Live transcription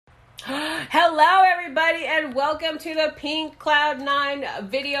Hello, everybody, and welcome to the Pink Cloud 9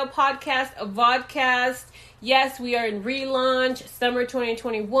 video podcast, vodcast. Yes, we are in relaunch, summer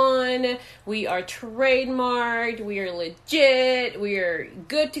 2021. We are trademarked. We are legit. We are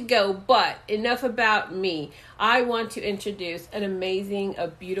good to go. But enough about me. I want to introduce an amazing, a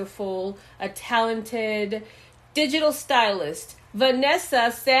beautiful, a talented digital stylist,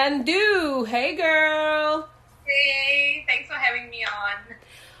 Vanessa Sandhu. Hey, girl. Hey, thanks for having me on.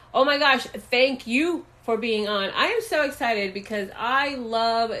 Oh my gosh, thank you for being on. I am so excited because I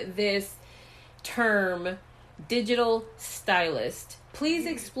love this term, digital stylist. Please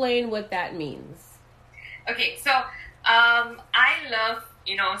explain what that means. Okay, so I love,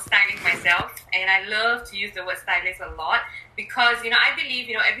 styling myself, and I love to use the word stylist a lot because, I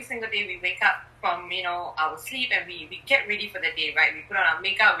believe, every single day we wake up from, our sleep and we get ready for the day, right? We put on our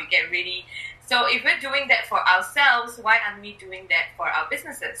makeup, we get ready. So if we're doing that for ourselves, why aren't we doing that for our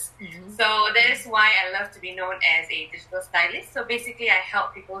businesses? Mm-hmm. So that is why I love to be known as a digital stylist. So basically, I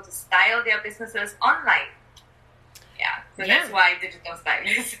help people to style their businesses online. So that's why digital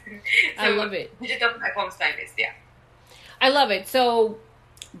stylist. I love it. Digital platform stylist, yeah. I love it. So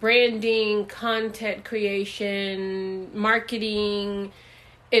branding, content creation, marketing,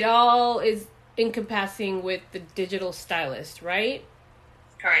 it all is encompassing with the digital stylist, right?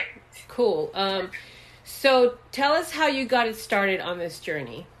 Correct. Cool. So tell us how you got it started on this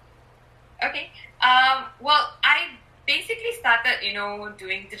journey. Okay. Well, I basically started,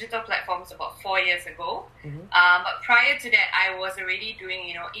 doing digital platforms about 4 years ago. Mm-hmm. But prior to that, I was already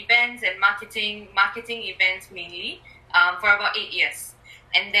doing, events and marketing events mainly for about 8 years.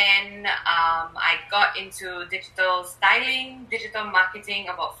 And then I got into digital styling, digital marketing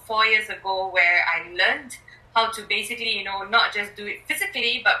about 4 years ago, where I learned how to basically, not just do it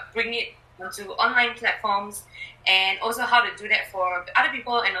physically, but bring it onto online platforms, and also how to do that for other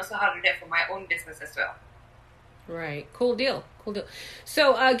people, and also how to do that for my own business as well. Right. Cool deal.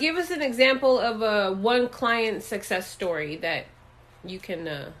 So give us an example of one client success story that you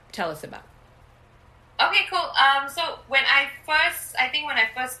can tell us about. Okay, cool. So when I first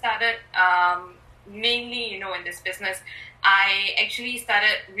started, mainly, in this business, I actually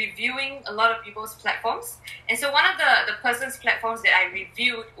started reviewing a lot of people's platforms. And so one of the person's platforms that I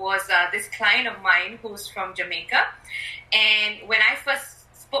reviewed was this client of mine who's from Jamaica. And when I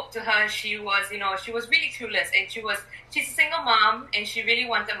first spoke to her, she was really clueless, and she's a single mom, and she really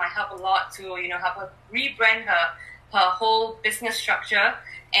wanted my help a lot to, help her rebrand her whole business structure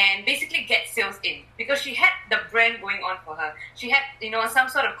and basically get sales in, because she had the brand going on for her. She had, some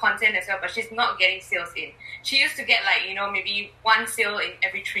sort of content as well, but she's not getting sales in. She used to get maybe one sale in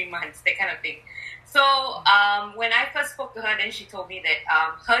every 3 months, that kind of thing. So when I first spoke to her, then she told me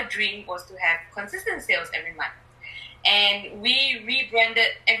that her dream was to have consistent sales every month. And we rebranded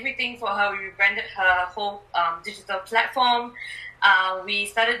everything for her. We rebranded her whole digital platform. We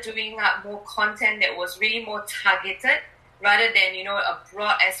started doing more content that was really more targeted, rather than, a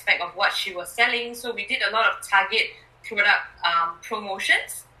broad aspect of what she was selling. So we did a lot of target product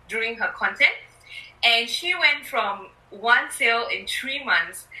promotions during her content. And she went from 1 sale in 3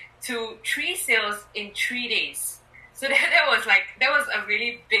 months to 3 sales in 3 days. So that was a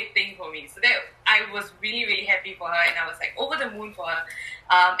really big thing for me. So that I was really, really happy for her, and I was over the moon for her.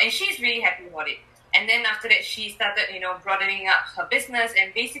 And she's really happy about it. And then after that, she started, broadening up her business,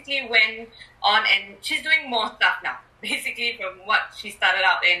 and basically went on, and she's doing more stuff now, basically from what she started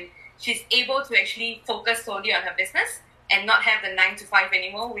out. And she's able to actually focus solely on her business and not have the 9 to 5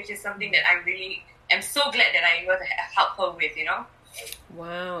 anymore, which is something that I really am so glad that I'm able to help her with,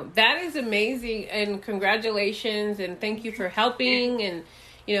 Wow, that is amazing, and congratulations, and thank you for helping and,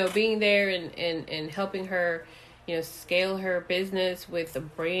 being there and helping her, scale her business with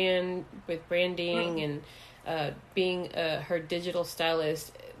branding and being her digital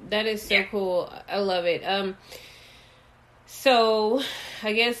stylist. That is so cool. I love it. So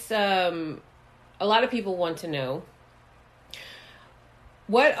I guess a lot of people want to know,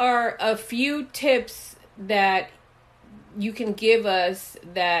 what are a few tips that you can give us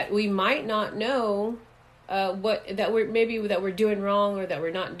that we might not know, that we're doing wrong, or that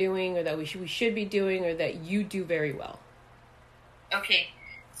we're not doing, or that we should be doing, or that you do very well? Okay,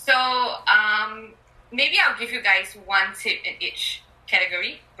 so maybe I'll give you guys one tip in each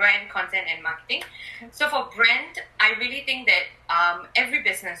category: brand, content, and marketing. So for brand, I really think that every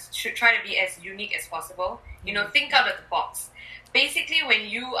business should try to be as unique as possible. Think out of the box. Basically, when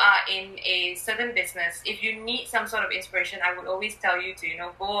you are in a certain business, if you need some sort of inspiration, I would always tell you to,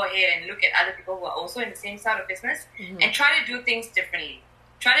 go ahead and look at other people who are also in the same sort of business, and try to do things differently.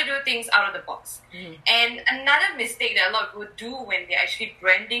 Try to do things out of the box. And another mistake that a lot of people do when they're actually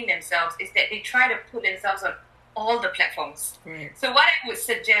branding themselves is that they try to put themselves on all the platforms. Right. So what I would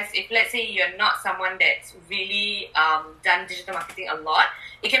suggest, if let's say you're not someone that's really done digital marketing a lot,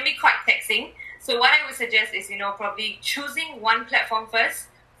 it can be quite taxing. So what I would suggest is, probably choosing one platform first,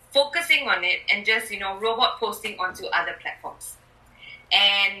 focusing on it, and just, robot posting onto other platforms.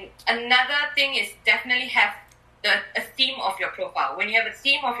 And another thing is definitely have a theme of your profile. When you have a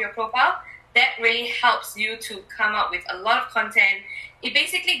theme of your profile, that really helps you to come up with a lot of content. It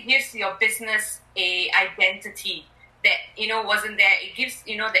basically gives your business a identity that, wasn't there. It gives,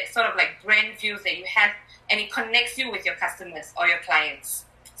 that sort of like brand feels that you have, and it connects you with your customers or your clients.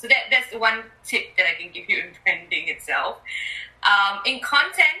 So that's one tip that I can give you in branding itself. In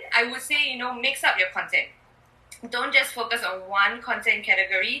content, I would say, mix up your content. Don't just focus on one content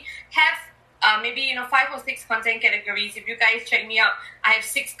category. Have maybe 5 or 6 content categories. If you guys check me out, I have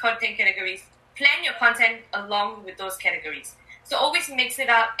 6 content categories. Plan your content along with those categories. So always mix it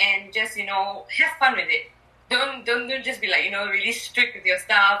up and just have fun with it. Don't just be like really strict with your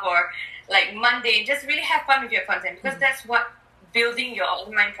stuff or like mundane. Just really have fun with your content, because that's what building your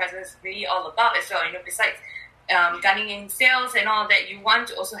online presence is really all about as well. Besides gunning in sales and all that, you want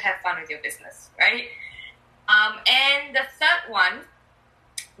to also have fun with your business, right? And the third one,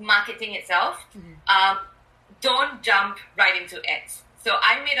 marketing itself. Don't jump right into ads. So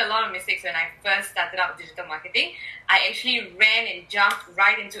I made a lot of mistakes when I first started out digital marketing. I actually ran and jumped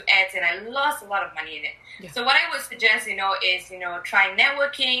right into ads, and I lost a lot of money in it. Yeah. So what I would suggest, is try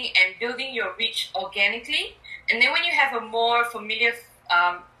networking and building your reach organically. And then when you have a more familiar,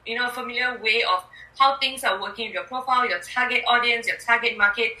 familiar way of how things are working with your profile, your target audience, your target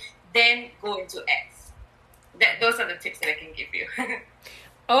market, then go into ads. Those are the tips that I can give you.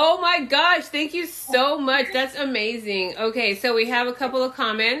 Oh my gosh, thank you so much. That's amazing. Okay, so we have a couple of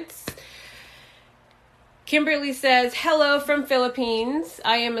comments. Kimberly says, hello from Philippines.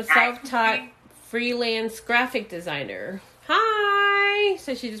 I am a self-taught freelance graphic designer. Hi.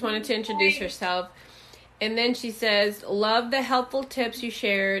 So she just wanted to introduce herself. And then she says, love the helpful tips you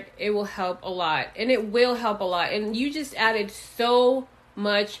shared. It will help a lot. And it will help a lot. And you just added so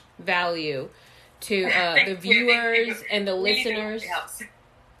much value to the viewers and the listeners.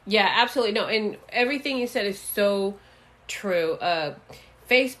 Yeah, absolutely. No, and everything you said is so true.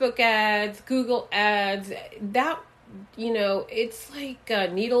 Facebook ads, Google ads, that, it's like a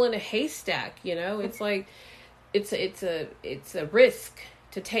needle in a haystack, it's like, it's a risk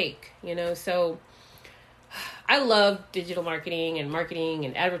to take, so I love digital marketing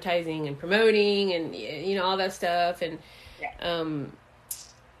and advertising and promoting and, all that stuff. And,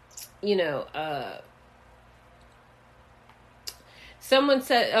 someone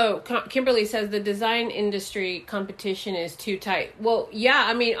said, Kimberly says the design industry competition is too tight. Well, yeah,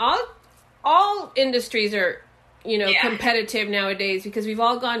 I mean, all industries are, competitive nowadays, because we've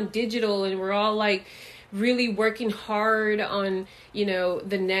all gone digital and we're all like really working hard on,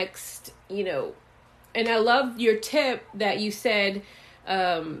 the next, and I love your tip that you said,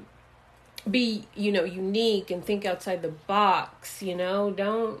 be, unique and think outside the box,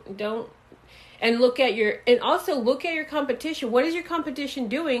 don't. And look at your competition. What is your competition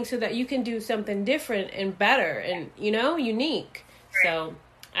doing so that you can do something different and better and, unique? Right. So,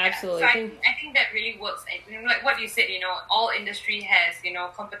 absolutely. Yeah. So I think that really works. Like what you said, all industry has,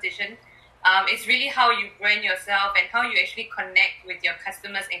 competition. It's really how you brand yourself and how you actually connect with your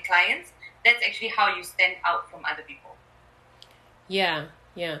customers and clients. That's actually how you stand out from other people. Yeah,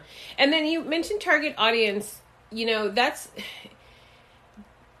 yeah. And then you mentioned target audience. That's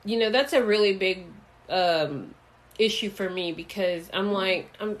a really big issue for me, because I'm like,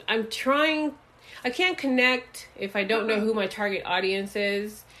 I'm trying, I can't connect if I don't know who my target audience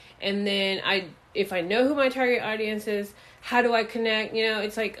is. And then if I know who my target audience is, how do I connect?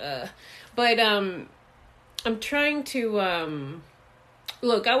 It's like, but I'm trying to,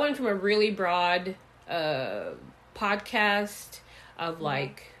 look, I went from a really broad podcast of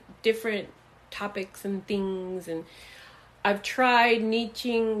like different topics and things, and I've tried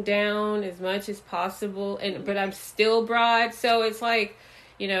niching down as much as possible, but I'm still broad. So it's like,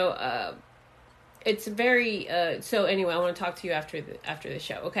 it's very, so anyway, I want to talk to you after the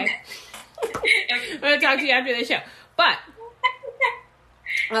show. Okay. I'm going to talk to you after the show, but,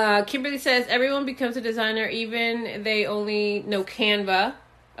 Kimberly says everyone becomes a designer, even they only know Canva.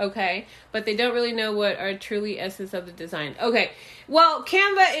 Okay. But they don't really know what are truly essence of the design. Okay. Well,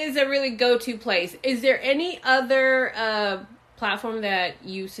 Canva is a really go-to place. Is there any other, platform that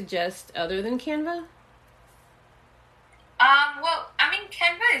you suggest other than Canva? Well, I mean,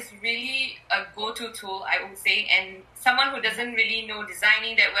 Canva is really a go-to tool, I would say, and someone who doesn't really know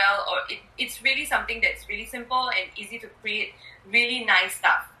designing that well, or it's really something that's really simple and easy to create really nice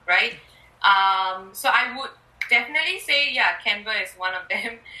stuff, right? So I would definitely say, Canva is one of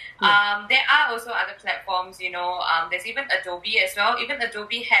them. There are also other platforms, there's even Adobe as well. Even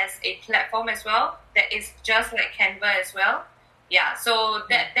Adobe has a platform as well that is just like Canva as well. Yeah, so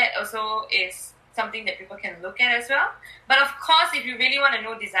that also is something that people can look at as well. But of course, if you really want to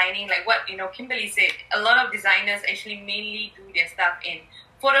know designing, like what Kimberly said, a lot of designers actually mainly do their stuff in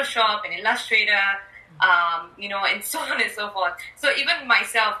Photoshop and Illustrator, and so on and so forth. So even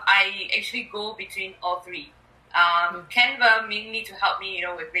myself, I actually go between all three. Canva mainly to help me,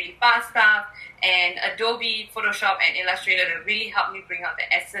 with really fast stuff, and Adobe, Photoshop, and Illustrator to really help me bring out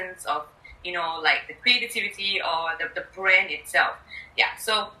the essence of, like the creativity or the brand itself. Yeah,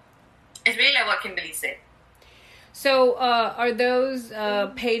 so it's really like what Kimberly said. So, are those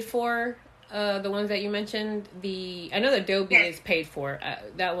paid for? The ones that you mentioned, I know the Adobe is paid for.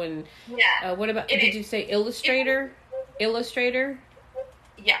 That one. Yeah. What about? Did you say Illustrator? Illustrator.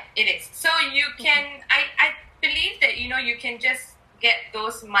 Yeah, it is. So you can. I believe that you can just get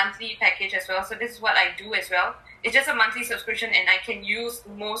those monthly package as well. So this is what I do as well. It's just a monthly subscription, and I can use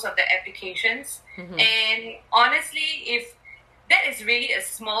most of the applications. Mm-hmm. And honestly, if that is really a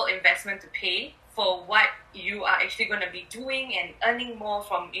small investment to pay for what you are actually going to be doing and earning more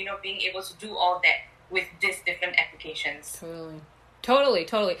from, being able to do all that with these different applications. Totally.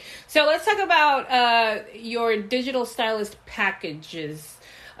 So let's talk about your digital stylist packages.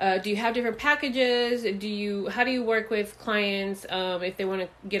 Do you have different packages? How do you work with clients if they want to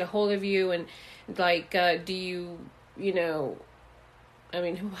get a hold of you, and like do you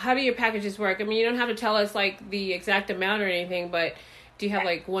how do your packages work? I mean, you don't have to tell us like the exact amount or anything, but do you have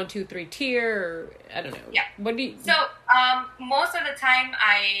like 1, 2, 3 tier, or I don't know? Yeah. What do you? So most of the time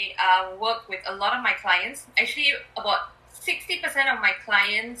I work with a lot of my clients. Actually, about 60% of my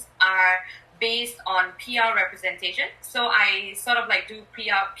clients are based on PR representation. So I sort of like do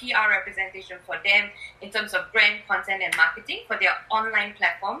PR representation for them in terms of brand, content, and marketing for their online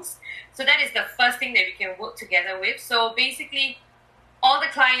platforms. So that is the first thing that we can work together with. So basically, all the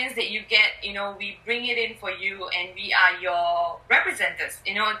clients that you get, we bring it in for you, and we are your representatives.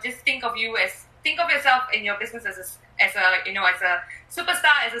 Just think of yourself in your business as a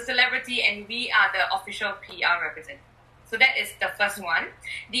superstar, as a celebrity, and we are the official PR representative. So that is the first one.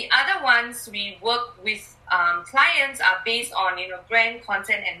 The other ones we work with clients are based on brand,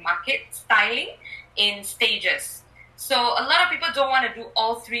 content, and market styling in stages. So a lot of people don't want to do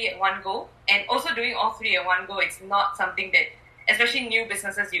all three at one go, and also doing all three at one go is not something that, especially new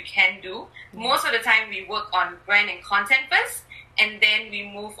businesses, you can do. Most of the time we work on brand and content first, and then we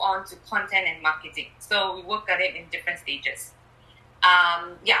move on to content and marketing. So we work at it in different stages.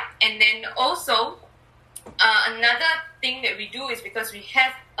 And then also another thing that we do is, because we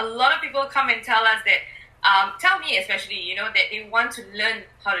have a lot of people come and tell us that, tell me especially, that they want to learn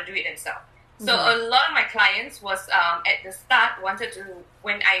how to do it themselves. So a lot of my clients was at the start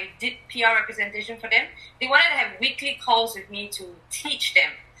when I did PR representation for them, they wanted to have weekly calls with me to teach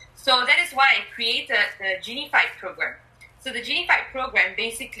them. So that is why I created the Genified program. So the Genified program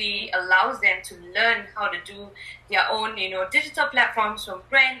basically allows them to learn how to do their own, digital platforms from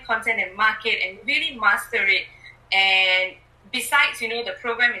brand, content, and market, and really master it. And besides, the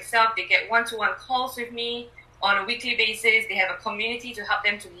program itself, they get one-to-one calls with me on a weekly basis. They have a community to help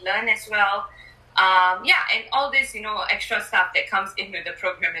them to learn as well. And all this, extra stuff that comes in with the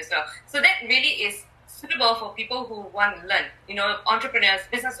program as well. So that really is suitable for people who want to learn, entrepreneurs,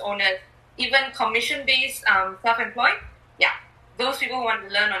 business owners, even commission-based, self-employed. Yeah, those people who want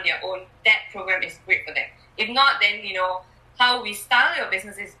to learn on their own, that program is great for them. If not, then, how we style your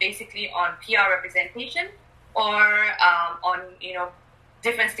business is basically on PR representation or on,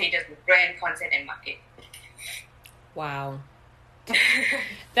 different stages with brand, content, and market. Wow.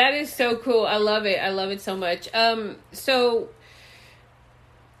 That is so cool. I love it so much. So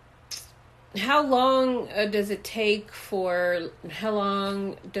how long does it take how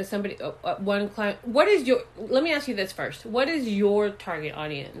long does somebody, one client, let me ask you this first. What is your target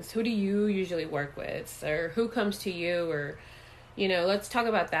audience? Who do you usually work with, or who comes to you, or, let's talk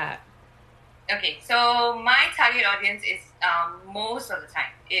about that. Okay, so my target audience is, most of the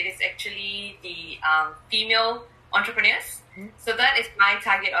time, it is actually the female entrepreneurs. Mm-hmm. So that is my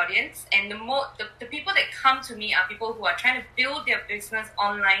target audience, and the people that come to me are people who are trying to build their business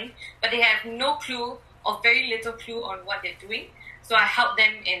online, but they have no clue or very little clue on what they're doing. So I help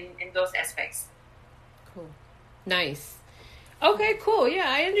them in those aspects. Cool. Nice. Okay, cool. Yeah,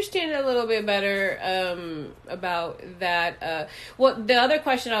 I understand a little bit better about that. Well, the other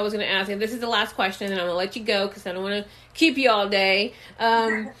question I was going to ask, and this is the last question, and I'm going to let you go because I don't want to keep you all day,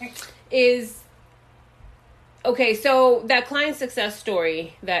 is, okay, so that client success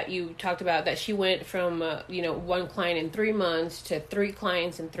story that you talked about, that she went from, one client in 3 months to 3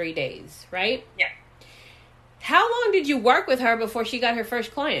 clients in 3 days, right? Yeah. How long did you work with her before she got her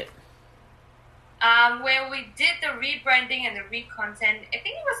first client? When we did the rebranding and the re-content, I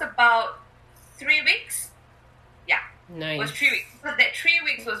think it was about 3 weeks. Yeah. Nice. It was 3 weeks. So that 3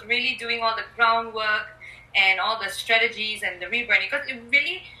 weeks was really doing all the groundwork and all the strategies and the rebranding. Because it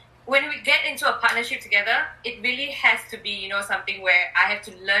really, when we get into a partnership together, it really has to be, something where I have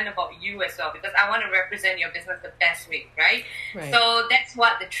to learn about you as well, because I want to represent your business the best way, right? So that's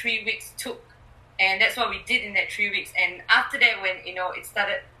what the 3 weeks took. And that's what we did in that 3 weeks. And after that, when, it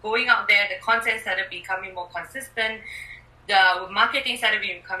started going out there, the content started becoming more consistent, the marketing started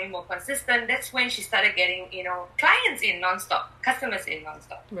becoming more consistent. That's when she started getting, clients in nonstop, customers in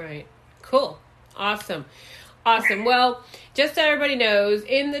nonstop. Right. Cool. Awesome. Well, just so everybody knows,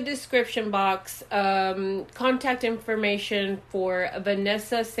 in the description box, contact information for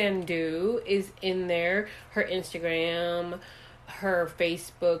Vanessa Sandhu is in there. Her Instagram, her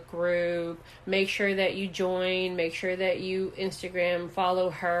Facebook group. Make sure that you join. Make sure that you Instagram follow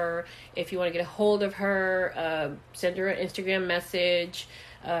her. If you want to get a hold of her, send her an Instagram message.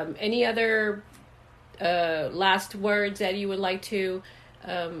 Any other last words that you would like to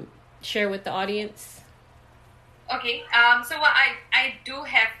share with the audience? Okay, so what I do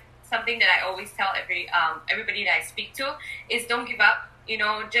have something that I always tell everybody that I speak to is don't give up.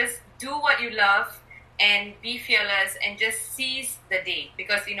 Just do what you love and be fearless and just seize the day.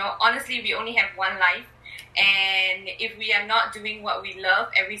 Because, honestly, we only have one life. And if we are not doing what we love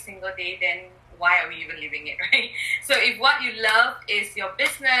every single day, then why are we even living it, right? So if what you love is your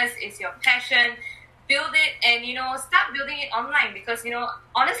business, is your passion, build it and, start building it online. Because,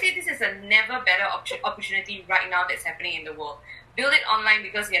 honestly, this is a never better opportunity right now that's happening in the world. Build it online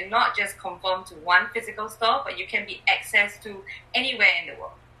because you're not just conformed to one physical store, but you can be accessed to anywhere in the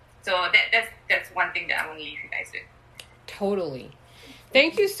world. So that's one thing that I want to leave you guys with. Totally.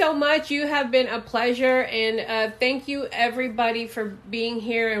 Thank you so much. You have been a pleasure. And thank you, everybody, for being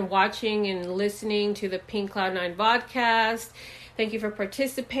here and watching and listening to the Pink Cloud 9 Vodcast. Thank you for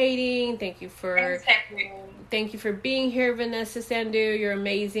participating. Thank you for being here, Vanessa Sandhu. You're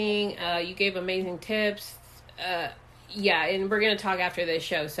amazing. You gave amazing tips. And we're going to talk after this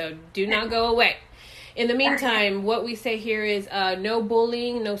show, so do not go away. In the meantime, what we say here is no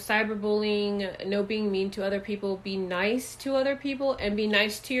bullying, no cyberbullying, no being mean to other people. Be nice to other people and be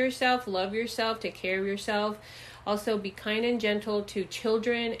nice to yourself. Love yourself. Take care of yourself. Also, be kind and gentle to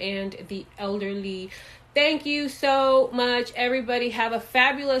children and the elderly. Thank you so much, everybody. Have a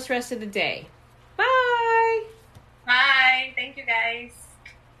fabulous rest of the day. Bye. Bye. Thank you, guys.